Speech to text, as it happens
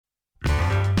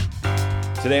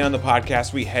Today on the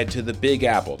podcast, we head to the Big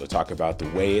Apple to talk about the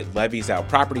way it levies out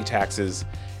property taxes,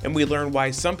 and we learn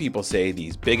why some people say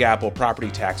these Big Apple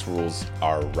property tax rules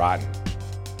are rotten.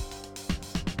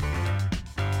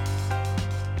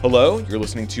 Hello, you're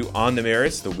listening to On the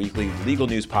Merits, the weekly legal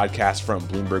news podcast from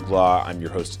Bloomberg Law. I'm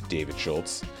your host, David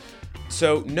Schultz.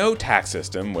 So, no tax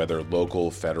system, whether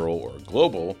local, federal, or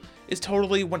global, is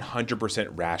totally 100%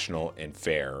 rational and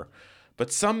fair.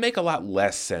 But some make a lot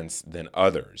less sense than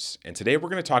others. And today we're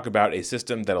going to talk about a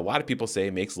system that a lot of people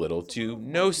say makes little to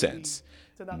no sense.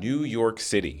 New York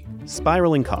City.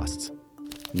 Spiraling costs.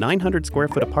 900 square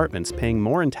foot apartments paying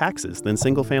more in taxes than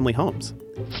single family homes.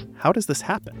 How does this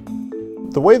happen?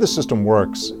 The way the system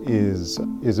works is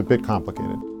a bit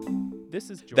complicated.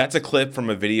 That's a clip from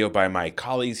a video by my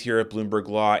colleagues here at Bloomberg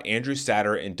Law, Andrew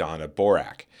Satter and Donna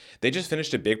Borak. They just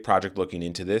finished a big project looking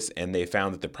into this, and they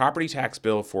found that the property tax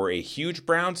bill for a huge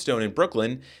brownstone in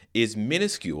Brooklyn is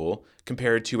minuscule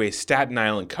compared to a Staten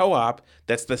Island co-op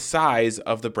that's the size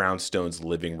of the brownstone's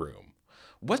living room.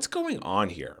 What's going on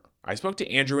here? I spoke to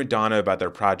Andrew and Donna about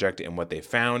their project and what they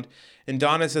found, and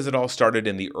Donna says it all started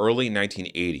in the early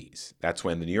 1980s. That's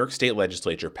when the New York State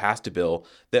Legislature passed a bill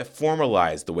that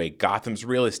formalized the way Gotham's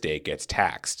real estate gets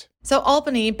taxed. So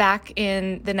Albany, back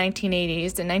in the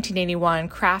 1980s, in 1981,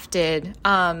 crafted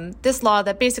this law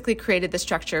that basically created the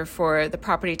structure for the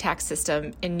property tax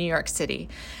system in New York City.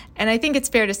 And I think it's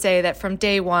fair to say that from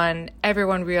day one,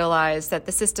 everyone realized that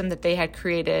the system that they had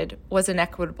created was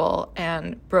inequitable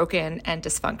and broken and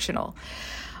dysfunctional.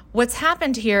 What's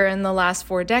happened here in the last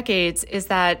 4 decades is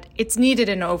that it's needed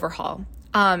an overhaul.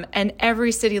 And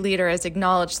every city leader has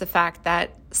acknowledged the fact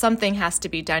that something has to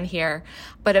be done here,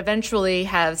 but eventually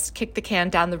has kicked the can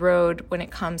down the road when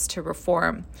it comes to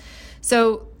reform.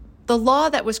 So the law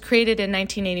that was created in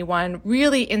 1981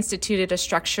 really instituted a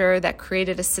structure that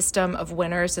created a system of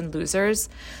winners and losers.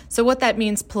 So what that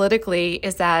means politically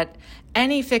is that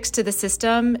any fix to the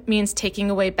system means taking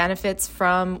away benefits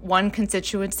from one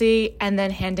constituency and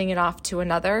then handing it off to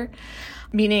another,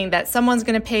 meaning that someone's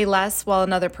going to pay less while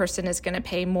another person is going to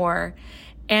pay more.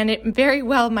 And it very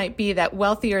well might be that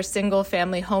wealthier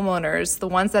single-family homeowners, the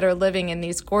ones that are living in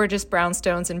these gorgeous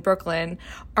brownstones in Brooklyn,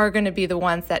 are going to be the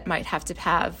ones that might have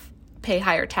to pay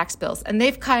higher tax bills. And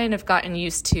they've kind of gotten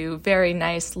used to very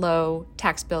nice, low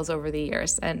tax bills over the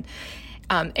years. And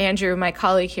Andrew, my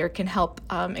colleague here, can help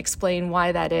explain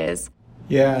why that is.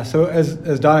 Yeah, so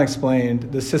as Donna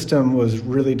explained, the system was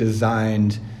really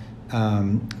designed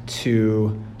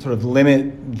to sort of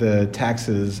limit the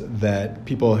taxes that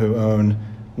people who own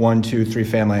 1, 2, 3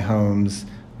 family homes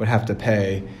would have to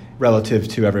pay relative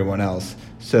to everyone else.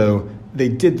 So they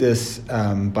did this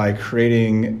by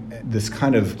creating this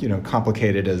kind of,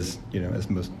 complicated as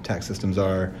most tax systems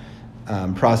are,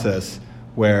 process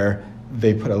where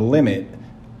they put a limit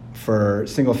for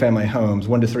single family homes,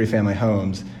 1 to 3 family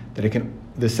homes, that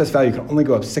the assessed value can only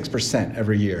go up 6%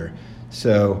 every year.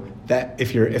 So that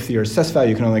if your assessed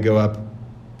value can only go up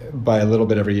by a little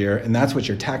bit every year, and that's what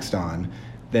you're taxed on,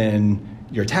 then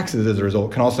your taxes as a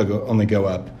result can also only go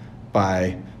up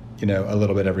by a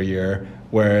little bit every year.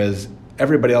 Whereas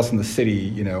everybody else in the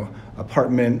city,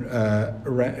 apartment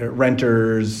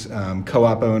renters,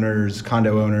 co-op owners,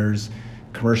 condo owners,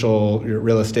 commercial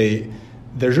real estate,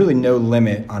 there's really no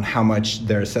limit on how much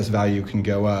their assessed value can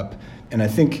go up. And I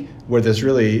think where there's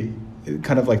really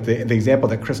kind of like the example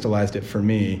that crystallized it for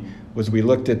me was we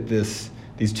looked at these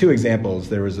 2 examples.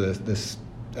 There was this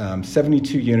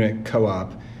 72-unit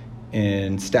co-op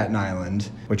in Staten Island,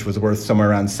 which was worth somewhere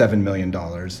around $7 million.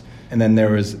 And then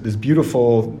there was this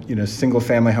beautiful,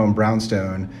 single-family home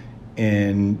brownstone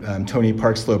in Tony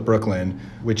Park Slope, Brooklyn,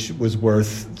 which was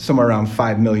worth somewhere around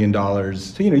 $5 million.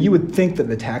 So, you would think that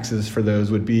the taxes for those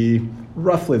would be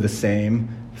roughly the same,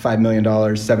 $5 million,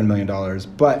 $7 million.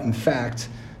 But in fact,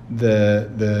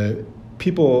 the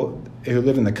people who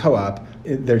live in the co-op,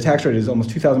 their tax rate is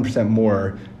almost 2,000%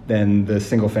 more than the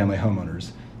single-family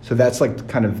homeowners. So that's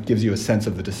kind of gives you a sense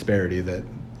of the disparity that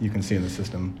you can see in the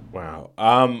system. Wow.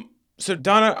 So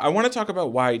Donna, I want to talk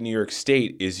about why New York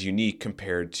State is unique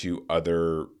compared to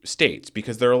other states,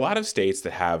 because there are a lot of states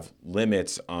that have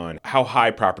limits on how high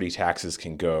property taxes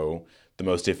can go. The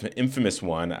most infamous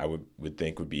one I would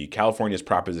think would be California's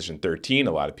Proposition 13.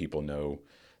 A lot of people know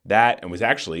that, and was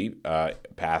actually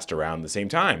passed around the same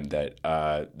time that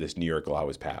this New York law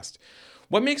was passed.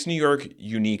 What makes New York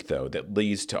unique, though, that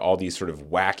leads to all these sort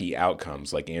of wacky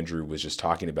outcomes like Andrew was just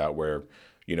talking about, where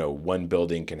one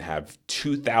building can have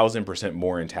 2,000%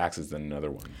 more in taxes than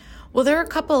another one? Well, there are a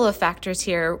couple of factors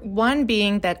here. One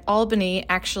being that Albany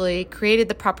actually created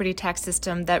the property tax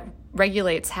system that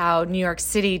regulates how New York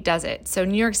City does it. So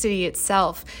New York City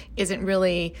itself isn't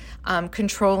really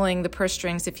controlling the purse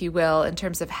strings, if you will, in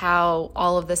terms of how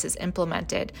all of this is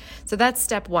implemented. So that's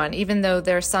step one, even though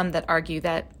there are some that argue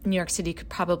that New York City could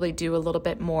probably do a little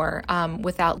bit more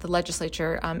without the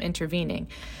legislature intervening.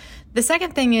 The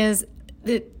second thing is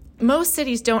that most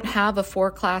cities don't have a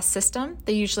 4-class system.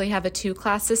 They usually have a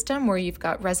 2-class system where you've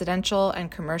got residential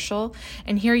and commercial,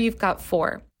 and here you've got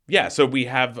 4. Yeah, so we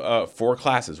have 4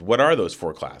 classes. What are those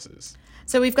 4 classes?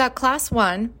 So we've got class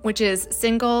 1, which is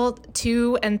single,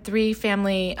 2, and 3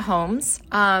 family homes.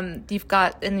 You've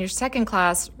got in your second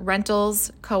class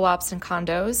rentals, co-ops, and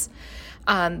condos.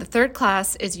 The third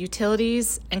class is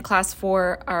utilities, and class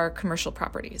 4 are commercial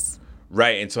properties.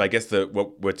 Right, and so I guess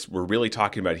what we're really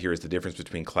talking about here is the difference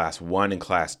between Class 1 and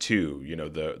Class 2.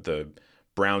 The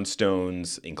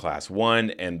brownstones in Class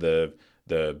 1 and the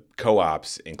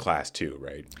co-ops in Class 2,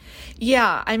 right?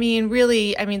 Yeah,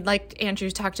 really, like Andrew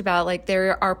talked about, like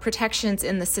there are protections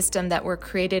in the system that were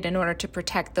created in order to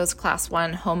protect those Class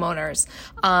 1 homeowners.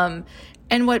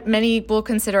 And what many will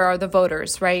consider are the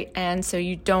voters, right? And so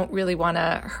you don't really want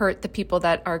to hurt the people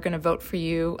that are going to vote for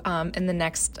you in the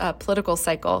next political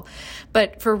cycle.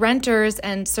 But for renters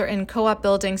and certain co-op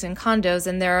buildings and condos,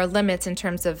 and there are limits in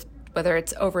terms of whether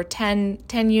it's over 10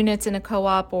 units in a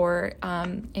co-op or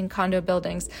in condo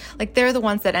buildings, like they're the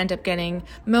ones that end up getting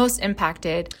most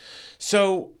impacted.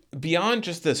 So beyond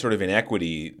just the sort of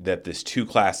inequity that this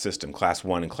 2-class system, Class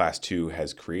 1 and Class 2,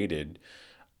 has created,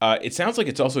 it sounds like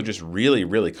it's also just really,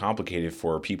 really complicated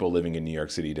for people living in New York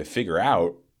City to figure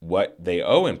out what they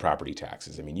owe in property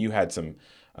taxes. You had some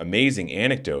amazing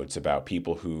anecdotes about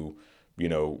people who,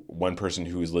 one person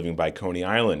who was living by Coney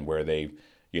Island where they,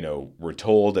 were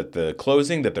told at the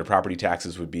closing that their property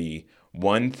taxes would be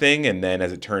one thing, and then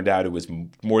as it turned out, it was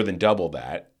more than double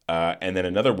that. And then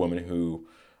another woman who,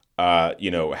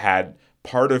 had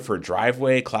part of her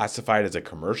driveway classified as a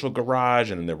commercial garage,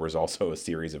 and then there was also a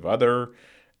series of other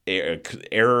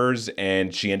errors,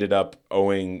 and she ended up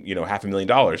owing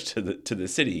 $500,000 to the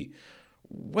city.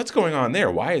 What's going on there?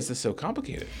 Why is this so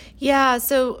complicated? Yeah,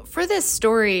 so for this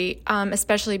story,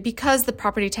 especially because the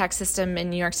property tax system in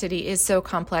New York City is so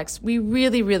complex, we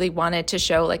really, really wanted to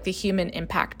show like the human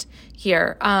impact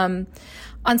here on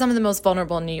some of the most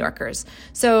vulnerable New Yorkers.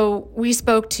 So we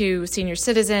spoke to senior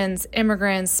citizens,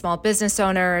 immigrants, small business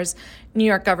owners, New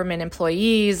York government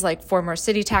employees, like former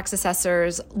city tax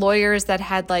assessors, lawyers that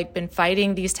had been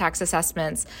fighting these tax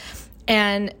assessments.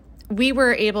 And we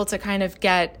were able to kind of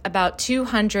get about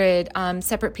 200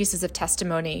 separate pieces of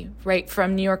testimony, right,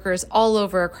 from New Yorkers all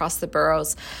over across the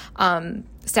boroughs,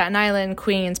 Staten Island,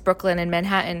 Queens, Brooklyn, and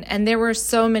Manhattan. And there were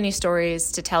so many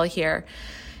stories to tell here.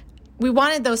 We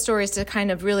wanted those stories to kind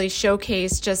of really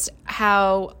showcase just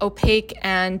how opaque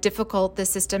and difficult the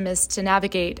system is to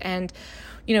navigate. And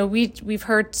we've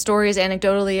heard stories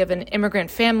anecdotally of an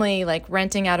immigrant family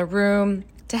renting out a room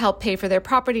to help pay for their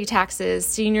property taxes,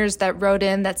 seniors that wrote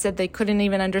in that said they couldn't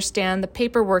even understand the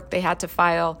paperwork they had to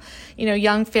file,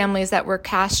 young families that were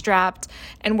cash-strapped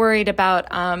and worried about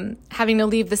having to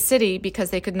leave the city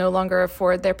because they could no longer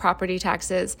afford their property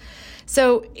taxes.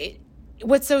 So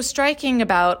what's so striking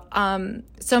about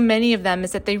so many of them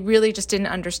is that they really just didn't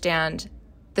understand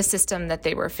the system that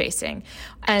they were facing.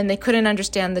 And they couldn't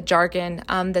understand the jargon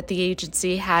that the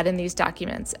agency had in these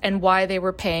documents and why they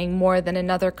were paying more than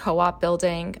another co-op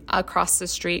building across the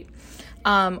street,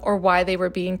 or why they were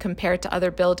being compared to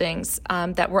other buildings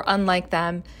that were unlike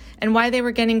them, and why they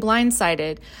were getting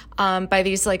blindsided by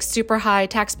these super high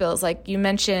tax bills. Like you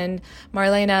mentioned,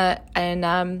 Marlena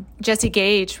and Jesse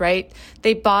Gage, right?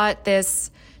 They bought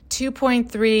this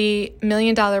 $2.3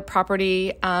 million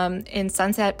property in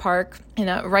Sunset Park,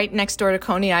 right next door to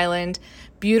Coney Island,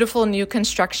 beautiful new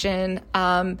construction.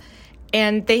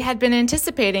 And they had been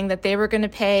anticipating that they were going to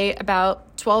pay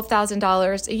about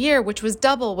 $12,000 a year, which was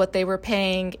double what they were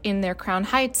paying in their Crown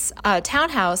Heights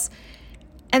townhouse.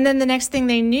 And then the next thing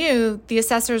they knew, the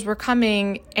assessors were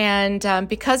coming, and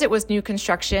because it was new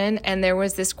construction and there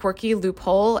was this quirky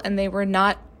loophole and they were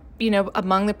not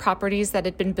among the properties that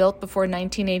had been built before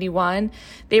 1981,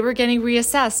 they were getting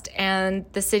reassessed, and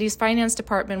the city's finance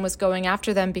department was going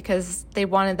after them because they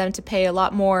wanted them to pay a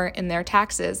lot more in their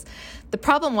taxes. The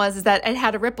problem was that it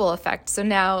had a ripple effect. So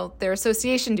now their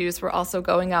association dues were also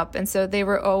going up, and so they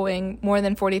were owing more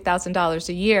than $40,000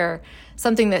 a year,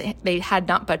 something that they had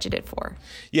not budgeted for.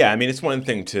 Yeah, it's one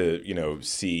thing to,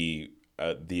 see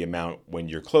the amount when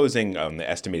you're closing on the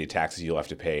estimated taxes you'll have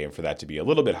to pay, and for that to be a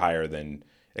little bit higher than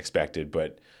expected,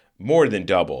 but more than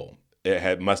double.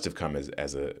 Must have come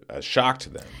as a shock to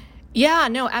them. Yeah,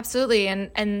 no, absolutely.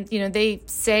 And they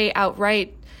say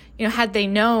outright, had they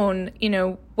known,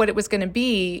 what it was going to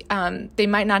be, they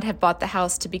might not have bought the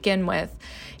house to begin with.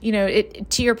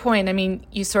 To your point, I mean,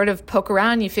 you sort of poke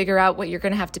around, you figure out what you're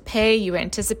going to have to pay. You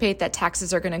anticipate that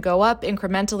taxes are going to go up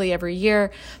incrementally every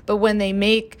year. But when they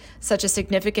make such a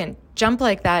significant jump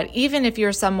like that, even if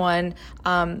you're someone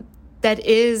that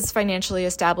is financially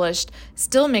established,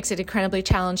 still makes it incredibly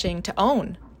challenging to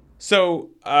own. So,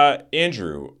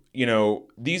 Andrew,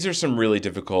 these are some really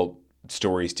difficult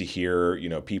stories to hear,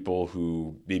 people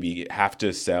who maybe have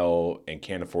to sell and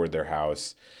can't afford their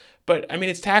house. But I mean,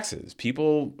 it's taxes.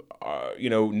 People,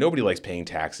 nobody likes paying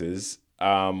taxes,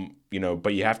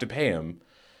 but you have to pay them.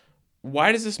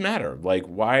 Why does this matter? Like,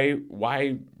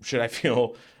 why should I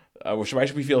feel, why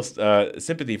should we feel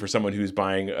sympathy for someone who's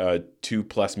buying a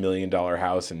 $2+ million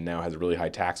house and now has a really high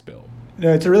tax bill?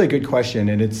 No, it's a really good question.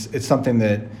 And it's something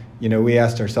that, we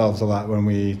asked ourselves a lot when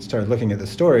we started looking at the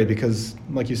story, because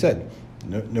like you said,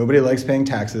 nobody likes paying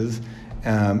taxes.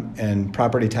 And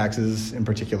property taxes in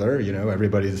particular,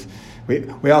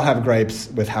 we all have gripes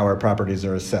with how our properties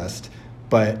are assessed,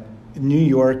 but New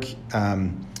York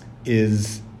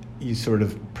is sort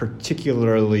of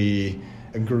particularly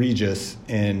egregious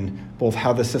in both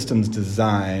how the system's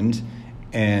designed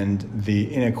and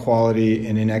the inequality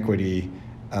and inequity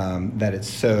that it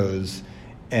sows.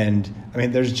 And I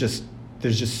mean, there's just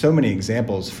so many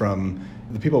examples from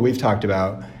the people we've talked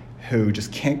about who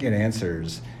just can't get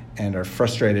answers and are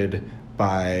frustrated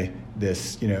by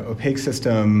this, opaque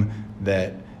system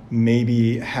that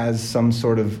maybe has some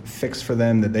sort of fix for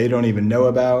them that they don't even know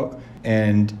about,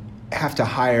 and have to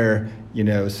hire,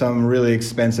 some really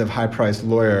expensive, high-priced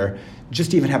lawyer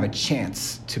just to even have a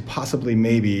chance to possibly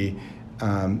maybe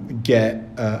get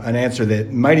an answer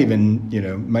that might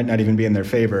not even be in their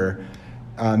favor.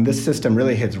 This system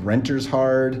really hits renters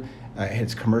hard,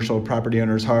 hits commercial property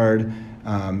owners hard.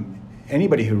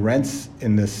 Anybody who rents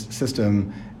in this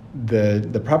system,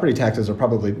 the property taxes are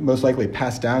probably most likely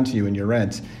passed down to you in your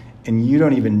rent, and you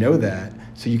don't even know that,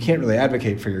 so you can't really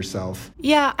advocate for yourself.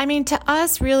 Yeah, I mean, to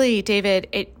us, really, David,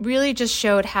 it really just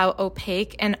showed how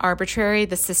opaque and arbitrary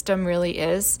the system really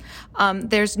is.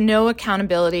 There's no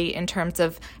accountability in terms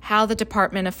of how the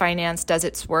Department of Finance does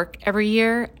its work every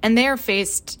year, and they are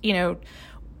faced,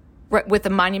 with a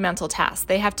monumental task.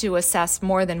 They have to assess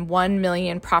more than 1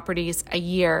 million properties a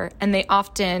year, and they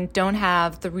often don't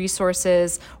have the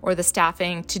resources or the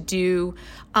staffing to do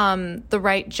the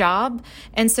right job.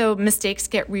 And so mistakes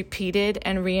get repeated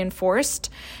and reinforced,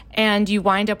 and you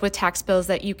wind up with tax bills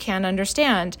that you can't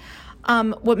understand.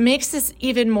 What makes this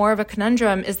even more of a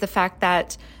conundrum is the fact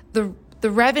that the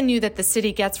revenue that the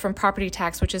city gets from property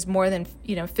tax, which is more than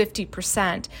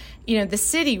 50%, the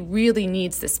city really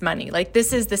needs this money. Like,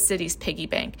 this is the city's piggy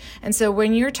bank. And so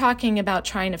when you're talking about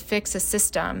trying to fix a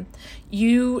system,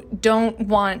 you don't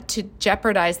want to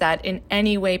jeopardize that in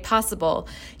any way possible.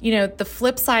 The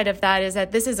flip side of that is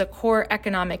that this is a core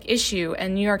economic issue,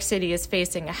 and New York City is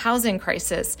facing a housing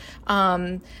crisis,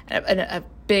 a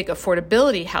big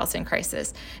affordability housing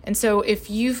crisis. And so if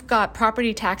you've got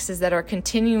property taxes that are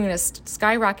continuing to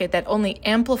skyrocket that only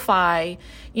amplify,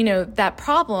 that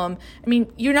problem, I mean,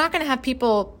 you're not going to have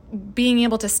people being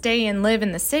able to stay and live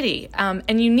in the city.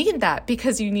 And you need that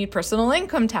because you need personal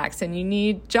income tax, and you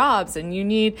need jobs, and you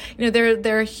need,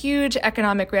 there are huge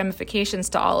economic ramifications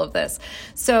to all of this.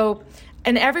 So,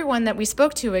 and everyone that we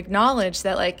spoke to acknowledged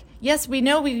that, yes, we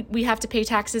know we have to pay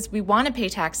taxes. We want to pay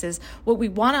taxes. What we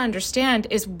want to understand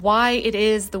is why it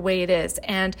is the way it is.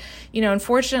 And,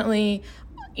 unfortunately,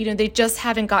 they just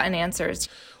haven't gotten answers.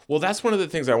 Well, that's one of the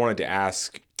things I wanted to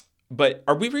ask. But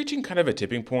are we reaching kind of a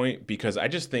tipping point? Because I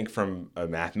just think from a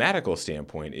mathematical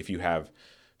standpoint, if you have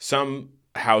some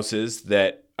houses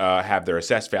that have their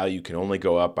assessed value can only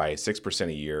go up by 6%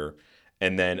 a year,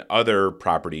 and then other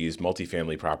properties,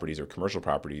 multifamily properties or commercial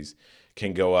properties,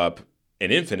 can go up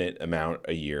an infinite amount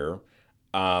a year,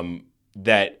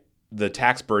 that the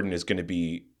tax burden is going to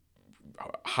be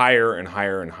higher and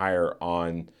higher and higher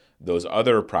on those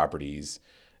other properties.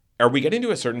 Are we getting to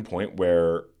a certain point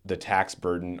where the tax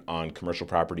burden on commercial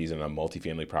properties and on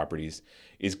multifamily properties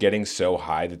is getting so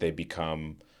high that they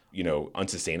become,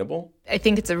 unsustainable? I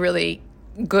think it's a really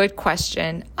good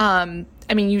question.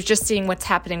 You're just seeing what's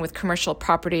happening with commercial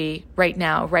property right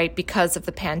now, right? Because of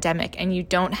the pandemic, and you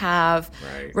don't have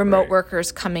remote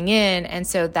workers coming in. And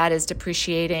so that is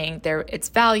depreciating its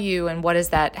value. And what does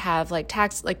that have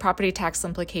property tax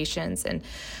implications? And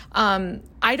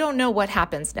I don't know what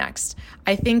happens next.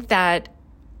 I think that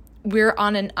we're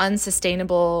on an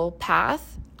unsustainable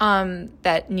path.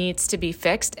 that needs to be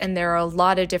fixed, and there are a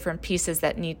lot of different pieces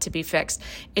that need to be fixed.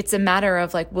 It's a matter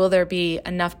of like, will there be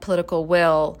enough political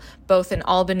will, both in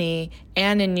Albany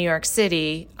and in New York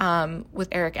City, with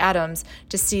Eric Adams,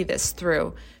 to see this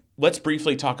through? Let's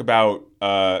briefly talk about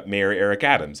Mayor Eric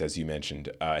Adams, as you mentioned.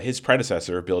 His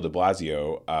predecessor, Bill de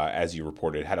Blasio, as you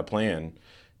reported, had a plan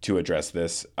to address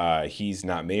this. He's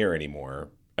not mayor anymore.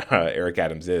 Eric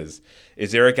Adams is.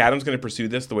 Is Eric Adams going to pursue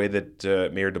this the way that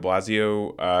Mayor de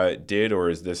Blasio did, or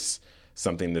is this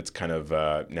something that's kind of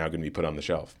now going to be put on the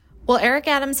shelf? Well, Eric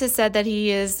Adams has said that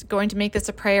he is going to make this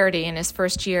a priority in his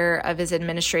first year of his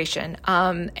administration.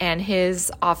 And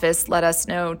his office let us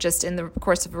know just in the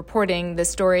course of reporting the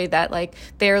story that like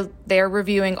they're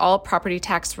reviewing all property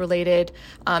tax related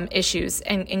issues,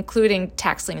 and including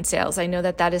tax lien sales. I know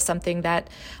that is something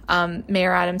that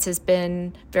Mayor Adams has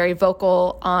been very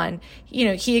vocal on. You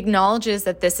know, he acknowledges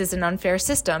that this is an unfair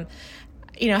system.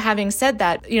 You know, having said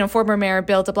that, you know, former Mayor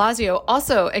Bill de Blasio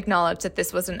also acknowledged that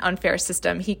this was an unfair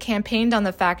system. He campaigned on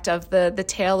the fact of the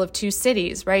tale of two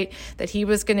cities, right? That he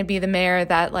was going to be the mayor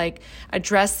that like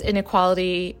addressed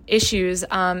inequality issues,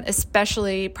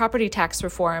 especially property tax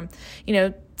reform. You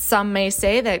know, some may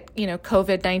say that, you know,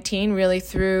 COVID-19 really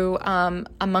threw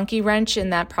a monkey wrench in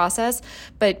that process,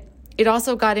 but it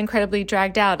also got incredibly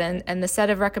dragged out, and the set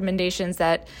of recommendations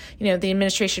that, you know, the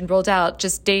administration rolled out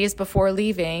just days before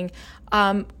leaving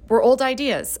were old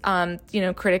ideas. You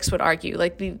know, critics would argue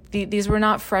like these were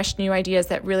not fresh new ideas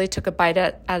that really took a bite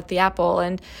at the apple.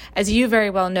 And as you very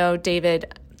well know,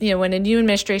 David, you know, when a new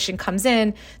administration comes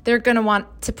in, they're going to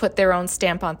want to put their own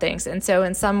stamp on things. And so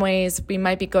in some ways, we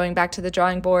might be going back to the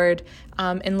drawing board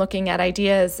and looking at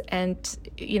ideas. And,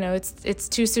 you know, it's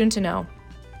too soon to know.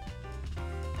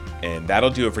 And that'll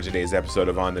do it for today's episode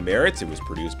of On the Merits. It was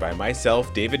produced by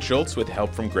myself, David Schultz, with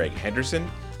help from Greg Henderson.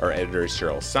 Our editor is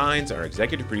Cheryl Sines. Our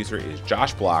executive producer is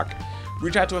Josh Block.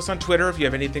 Reach out to us on Twitter if you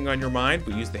have anything on your mind.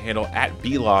 We use the handle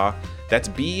 @BLaw. That's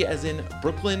B as in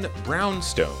Brooklyn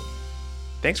Brownstone.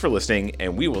 Thanks for listening,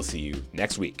 and we will see you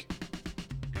next week.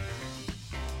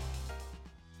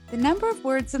 The number of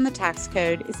words in the tax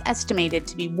code is estimated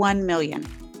to be 1 million,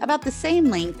 about the same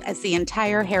length as the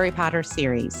entire Harry Potter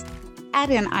series. Add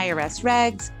in IRS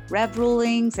regs, rev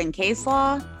rulings, and case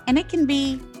law, and it can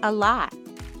be a lot.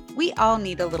 We all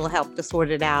need a little help to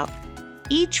sort it out.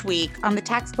 Each week on the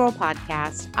Tax Girl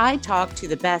podcast, I talk to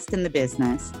the best in the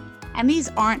business. And these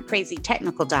aren't crazy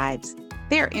technical dives.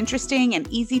 They're interesting and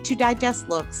easy to digest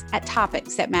looks at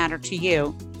topics that matter to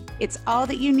you. It's all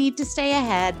that you need to stay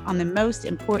ahead on the most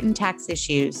important tax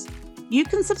issues. You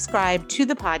can subscribe to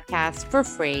the podcast for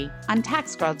free on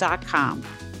taxgirl.com.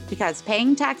 Because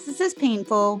paying taxes is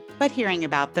painful, but hearing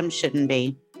about them shouldn't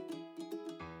be.